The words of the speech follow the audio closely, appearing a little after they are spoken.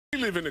We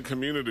live in a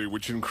community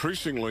which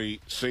increasingly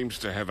seems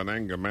to have an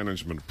anger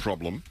management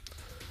problem,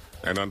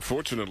 and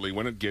unfortunately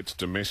when it gets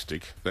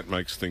domestic, that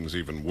makes things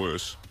even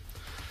worse.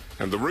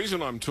 And the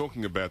reason I'm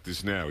talking about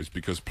this now is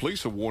because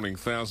police are warning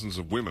thousands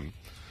of women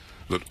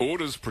that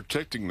orders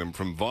protecting them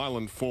from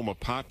violent former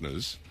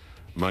partners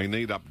may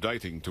need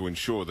updating to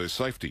ensure their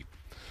safety.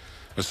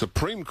 A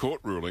Supreme Court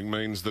ruling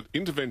means that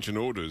intervention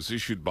orders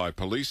issued by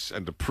police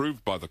and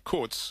approved by the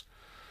courts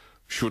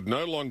should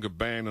no longer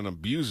ban an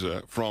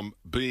abuser from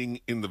being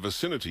in the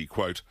vicinity,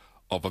 quote,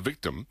 of a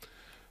victim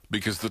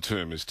because the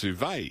term is too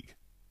vague.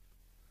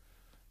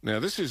 Now,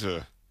 this is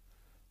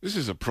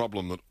a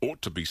problem that ought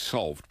to be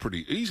solved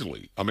pretty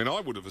easily. I mean,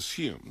 I would have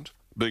assumed,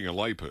 being a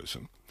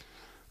layperson,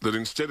 that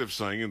instead of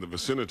saying in the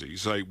vicinity,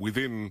 say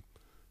within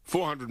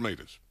 400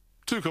 metres,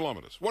 2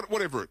 kilometres,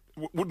 whatever,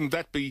 wouldn't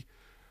that be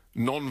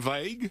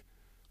non-vague?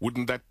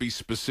 Wouldn't that be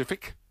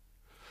specific?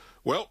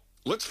 Well,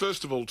 let's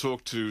first of all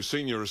talk to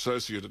Senior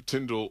Associate at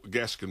Tyndall,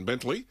 Gaskin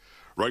Bentley,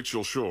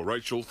 Rachael Shaw.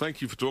 Rachael,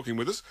 thank you for talking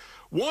with us.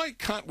 Why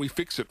can't we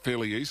fix it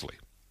fairly easily?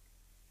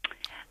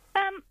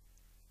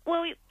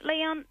 Well,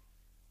 Leon,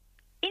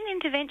 in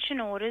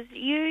intervention orders,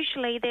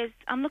 usually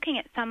I'm looking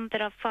at some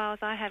files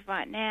I have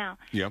right now.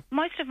 Yeah.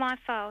 Most of my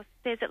files,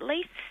 there's at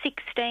least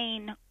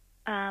 16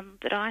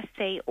 that I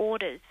see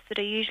orders that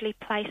are usually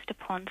placed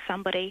upon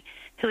somebody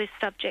who is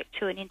subject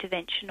to an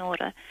intervention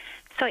order.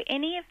 So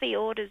any of the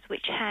orders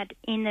which had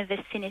in the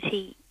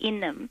vicinity in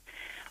them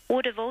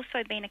would have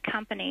also been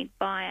accompanied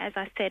by, as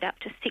I said, up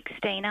to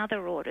 16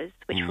 other orders,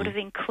 which would have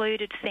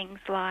included things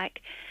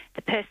like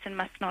the person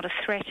must not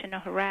threaten or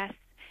harass,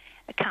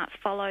 can't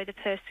follow the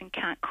person,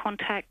 can't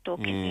contact or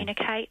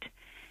communicate.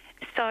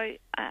 So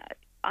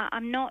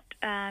I'm not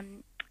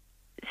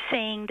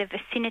seeing the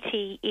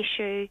vicinity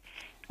issue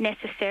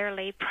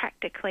necessarily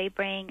practically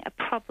being a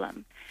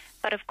problem.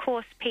 But of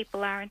course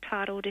people are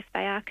entitled, if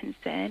they are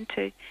concerned,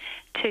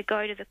 to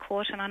go to the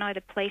court, and I know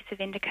the police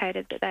have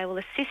indicated that they will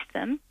assist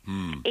them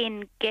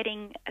in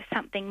getting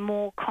something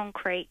more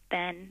concrete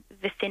than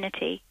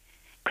vicinity,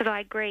 because I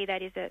agree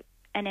that is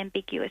an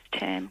ambiguous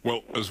term.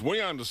 Well, as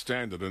we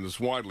understand it, and it's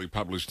widely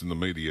published in the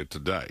media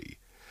today,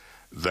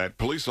 that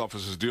police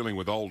officers dealing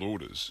with old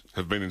orders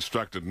have been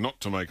instructed not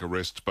to make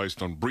arrests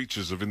based on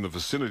breaches of in the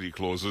vicinity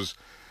clauses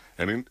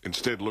and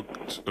instead look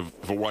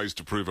for ways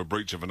to prove a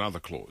breach of another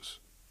clause.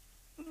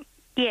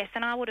 Yes,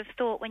 and I would have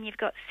thought when you've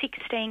got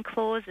 16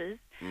 clauses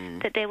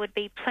that there would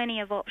be plenty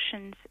of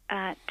options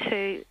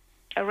to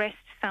arrest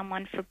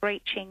someone for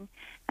breaching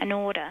an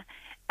order.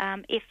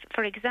 If,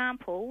 for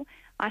example,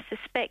 I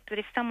suspect that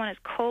if someone has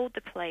called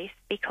the police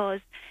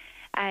because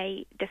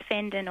a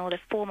defendant or the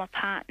former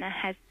partner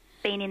has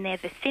been in their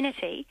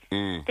vicinity,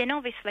 then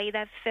obviously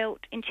they've felt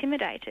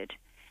intimidated.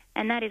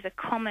 And that is a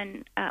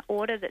common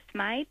order that's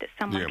made, that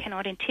someone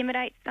cannot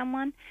intimidate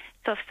someone.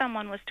 So if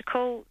someone was to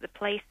call the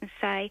police and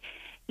say,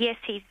 yes,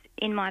 he's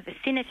in my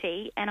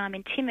vicinity and I'm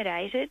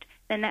intimidated,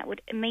 then that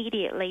would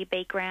immediately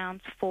be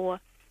grounds for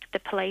the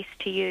police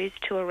to use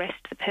to arrest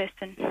the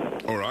person.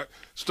 All right.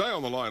 Stay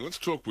on the line. Let's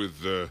talk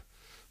with the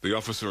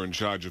officer in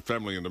charge of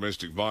family and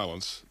domestic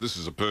violence. This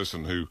is a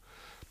person who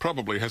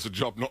probably has a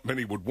job not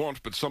many would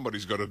want, but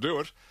somebody's got to do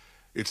it.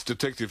 It's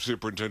Detective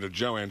Superintendent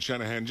Joanne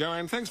Shanahan.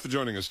 Joanne, thanks for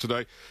joining us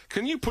today.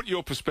 Can you put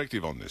your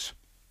perspective on this?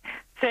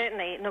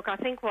 Certainly. Look, I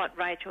think what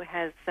Rachel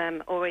has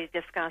already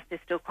discussed is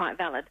still quite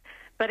valid,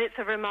 but it's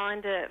a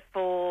reminder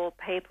for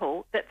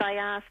people that they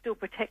are still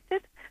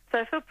protected.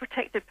 So for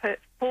protected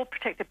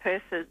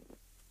persons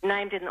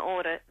named in the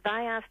order, they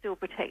are still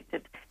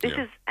protected. This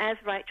is, as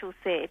Rachel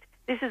said,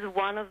 this is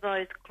one of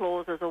those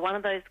clauses or one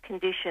of those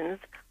conditions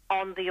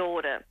on the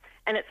order.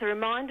 And it's a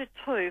reminder,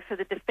 too, for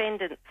the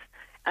defendants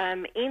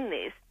in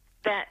this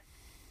that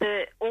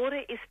the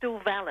order is still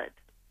valid,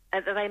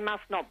 that they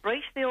must not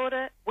breach the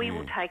order. We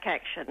will take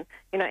action.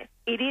 You know,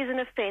 it is an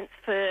offence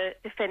for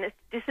defendants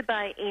to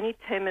disobey any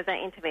term of that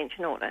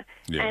intervention order,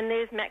 and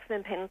there's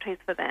maximum penalties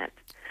for that.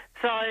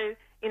 So,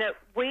 you know,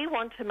 we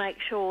want to make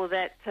sure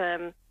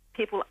that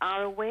people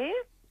are aware.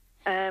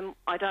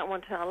 I don't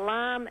want to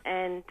alarm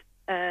and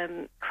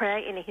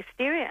create any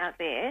hysteria out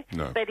there,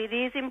 but it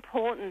is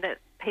important that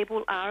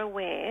people are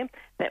aware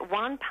that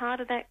one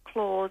part of that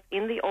clause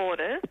in the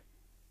order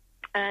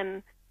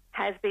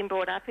has been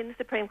brought up in the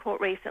Supreme Court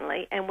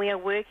recently, and we are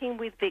working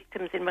with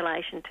victims in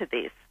relation to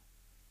this.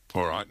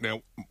 All right.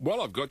 Now,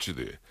 while I've got you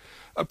there,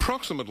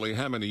 approximately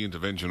how many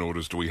intervention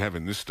orders do we have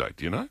in this state,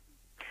 do you know?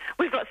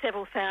 We've got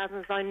several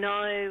thousands. I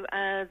know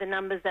the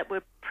numbers that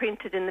were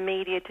printed in the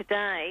media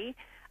today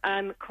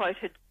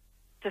quoted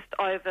just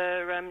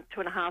over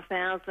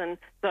 2,500.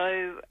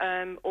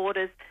 So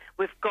orders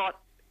we've got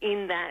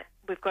in that,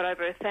 we've got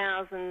over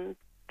 1,000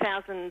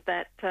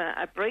 that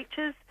are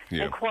breaches,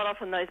 and quite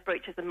often those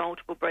breaches are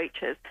multiple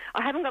breaches.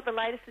 I haven't got the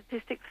latest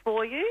statistics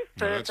for you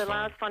for the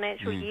last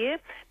financial year,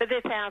 but there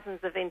are thousands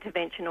of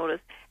intervention orders.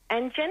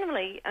 And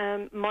generally,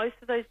 most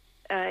of those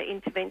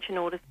intervention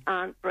orders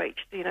aren't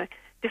breached. You know,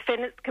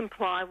 defendants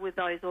comply with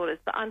those orders,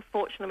 but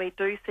unfortunately we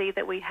do see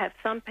that we have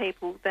some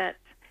people that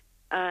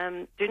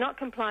do not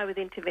comply with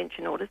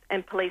intervention orders,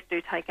 and police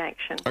do take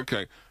action.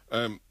 Okay.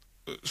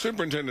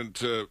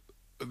 Superintendent,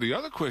 the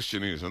other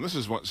question is, and this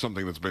is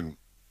something that's been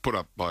put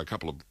up by a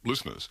couple of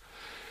listeners,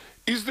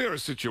 is there a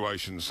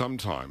situation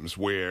sometimes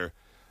where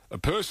a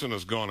person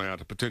has gone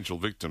out, a potential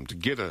victim, to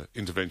get an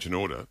intervention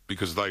order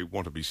because they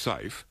want to be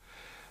safe,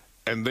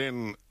 and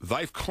then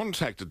they've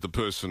contacted the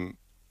person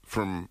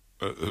from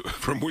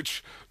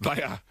which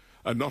they are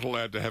not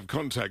allowed to have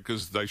contact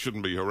because they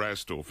shouldn't be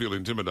harassed or feel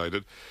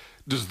intimidated?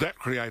 Does that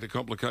create a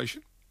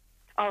complication?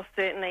 Oh,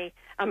 certainly.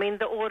 I mean,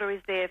 the order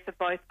is there for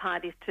both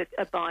parties to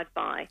abide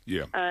by.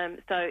 Yeah.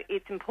 So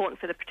it's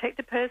important for the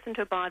protected person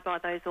to abide by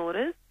those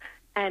orders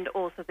and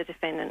also the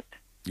defendant.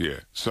 Yeah.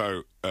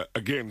 So,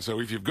 again,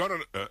 if you've got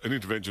an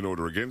intervention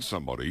order against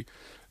somebody,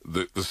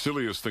 the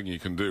silliest thing you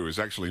can do is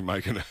actually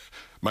make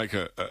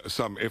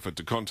some effort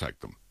to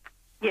contact them.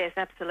 Yes,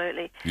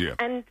 absolutely. Yeah.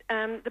 And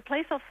the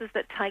police officers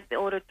that take the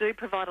order do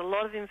provide a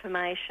lot of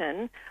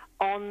information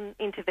on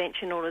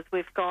intervention orders.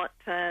 We've got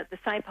the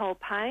SAPOL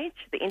page,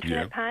 the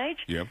internet page.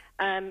 Yeah.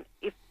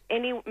 If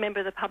any member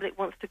of the public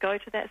wants to go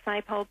to that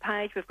SAPOL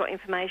page, we've got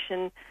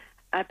information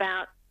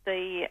about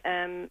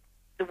the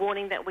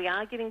warning that we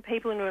are giving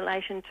people in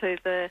relation to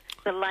the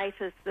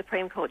latest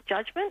Supreme Court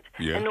judgment.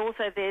 Yeah. And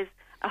also there's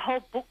a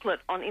whole booklet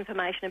on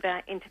information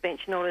about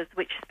intervention orders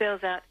which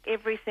spells out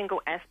every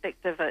single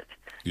aspect of it.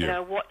 Yeah. You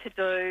know, what to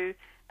do,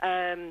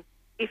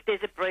 if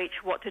there's a breach,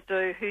 what to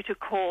do, who to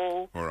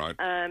call, All right.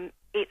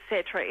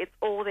 etc. It's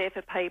all there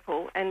for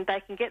people, and they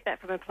can get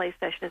that from a police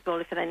station as well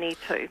if they need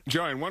to.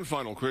 Joanne, one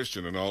final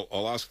question, and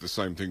I'll ask the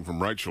same thing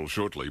from Rachael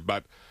shortly,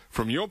 but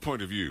from your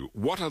point of view,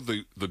 what are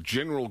the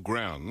general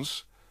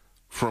grounds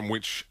from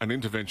which an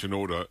intervention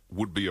order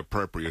would be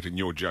appropriate in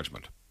your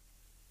judgment?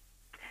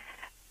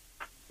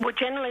 Well,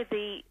 generally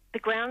the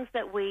grounds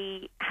that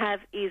we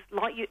have is,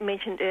 like you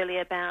mentioned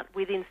earlier, about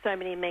within so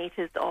many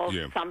metres of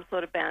some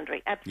sort of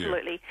boundary.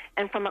 Absolutely. Yeah.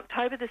 And from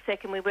October the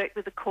 2nd, we worked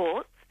with the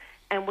courts,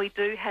 and we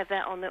do have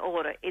that on the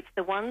order. It's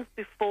the ones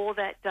before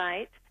that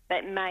date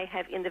that may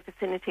have in the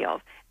vicinity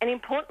of. And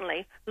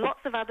importantly, lots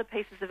of other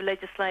pieces of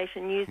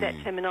legislation use that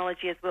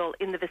terminology as well,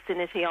 in the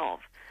vicinity of.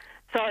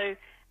 So,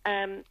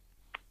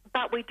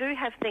 but we do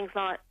have things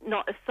like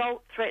not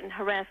assault, threaten,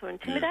 harass or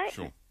intimidate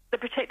the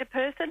protected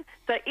person.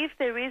 So if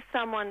there is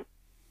someone,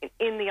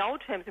 in the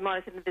old terms, who might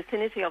have in the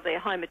vicinity of their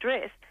home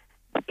address,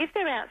 if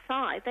they're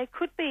outside, they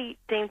could be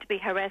deemed to be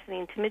harassing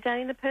and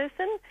intimidating the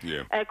person.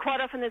 Yeah.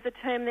 Quite often there's a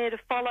term there to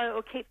follow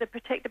or keep the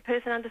protected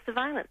person under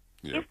surveillance.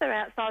 Yeah. If they're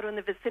outside or in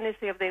the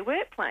vicinity of their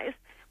workplace,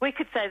 we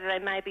could say that they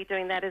may be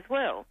doing that as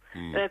well.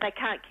 They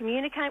can't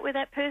communicate with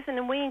that person,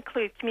 and we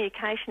include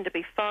communication to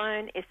be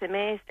phone,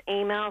 SMS,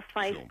 email,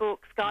 Facebook,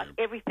 Skype,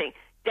 everything.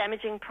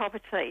 Damaging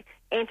property,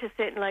 enter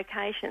certain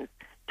locations,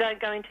 don't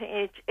go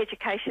into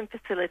education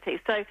facilities.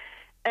 So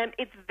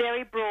it's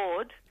very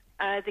broad,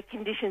 the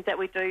conditions that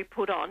we do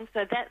put on.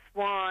 So that's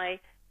why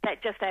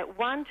that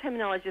one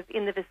terminology is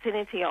in the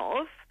vicinity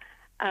of.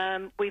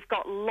 We've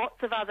got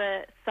lots of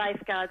other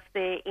safeguards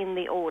there in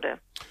the order.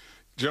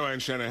 Joanne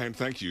Shanahan,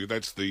 thank you.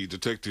 That's the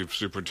Detective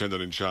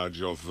Superintendent in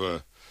charge of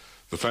the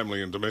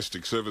Family and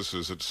Domestic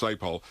Services at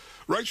SAPOL.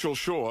 Rachael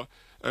Shaw,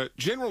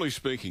 generally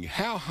speaking,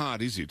 how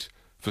hard is it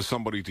for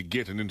somebody to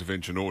get an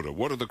intervention order?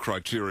 What are the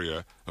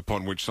criteria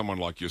upon which someone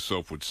like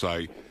yourself would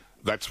say,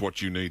 that's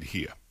what you need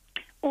here?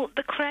 Well,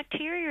 the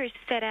criteria is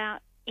set out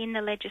in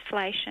the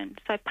legislation.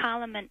 So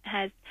Parliament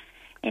has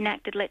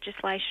enacted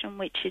legislation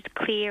which is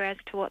clear as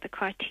to what the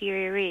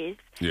criteria is.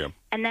 Yeah.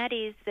 And that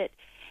is that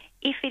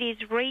if it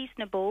is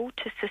reasonable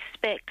to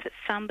suspect that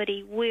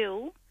somebody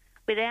will,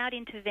 without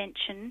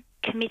intervention,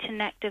 commit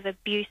an act of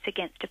abuse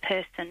against a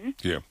person,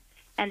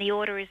 and the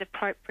order is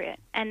appropriate.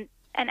 And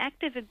an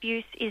act of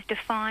abuse is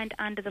defined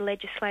under the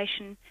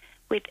legislation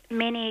with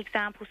many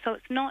examples. So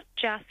it's not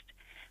just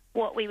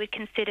what we would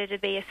consider to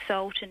be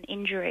assault and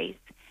injuries,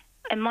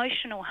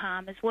 emotional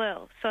harm as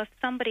well. So if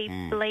somebody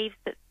believes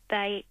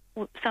that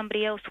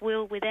somebody else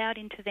will, without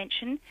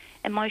intervention,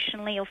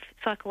 emotionally or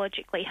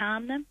psychologically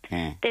harm them.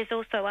 There's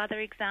also other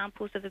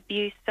examples of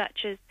abuse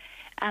such as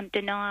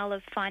denial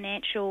of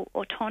financial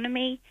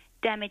autonomy,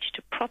 damage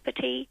to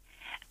property,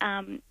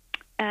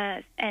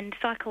 and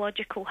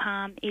psychological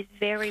harm is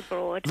very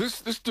broad.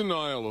 This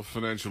denial of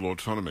financial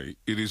autonomy,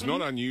 it is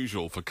not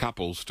unusual for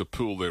couples to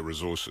pool their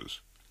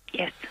resources.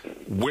 Yes.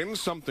 When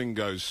something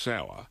goes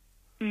sour,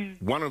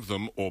 one of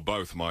them or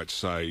both might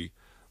say,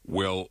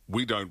 well,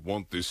 we don't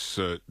want this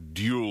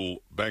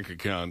dual bank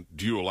account,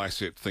 dual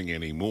asset thing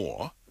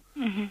anymore.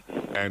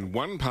 And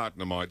one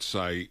partner might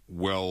say,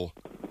 well,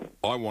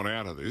 I want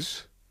out of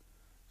this.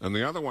 And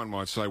the other one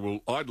might say, well,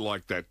 I'd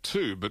like that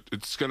too, but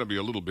it's going to be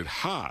a little bit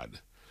hard.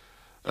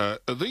 Are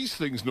these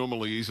things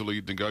normally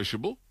easily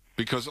negotiable?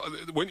 Because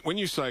when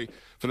you say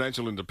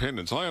financial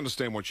independence, I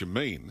understand what you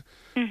mean.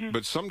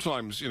 But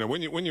sometimes, you know,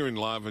 when you're in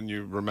love and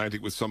you're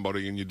romantic with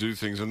somebody and you do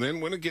things, and then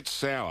when it gets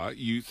sour,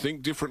 you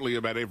think differently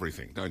about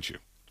everything, don't you?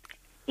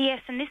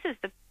 Yes, and this is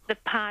the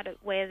part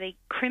where the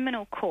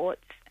criminal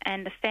courts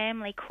and the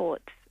family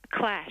courts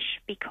clash,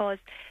 because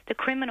the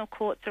criminal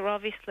courts are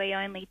obviously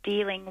only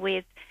dealing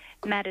with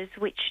matters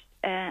which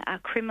are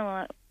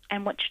criminal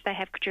and which they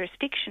have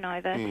jurisdiction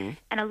over.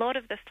 And a lot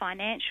of the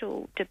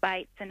financial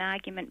debates and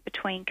argument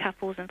between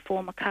couples and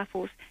former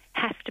couples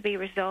has to be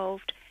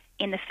resolved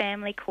in the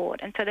family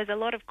court. And so there's a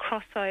lot of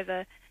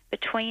crossover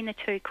between the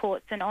two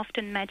courts, and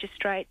often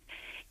magistrates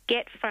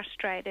get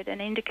frustrated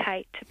and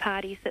indicate to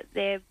parties that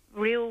their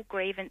real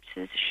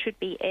grievances should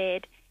be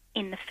aired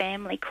in the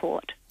family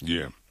court.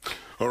 Yeah.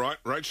 All right,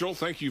 Rachael,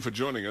 thank you for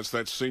joining us.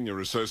 That's Senior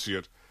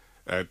Associate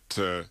at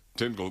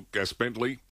Tyndall Gas Bentley.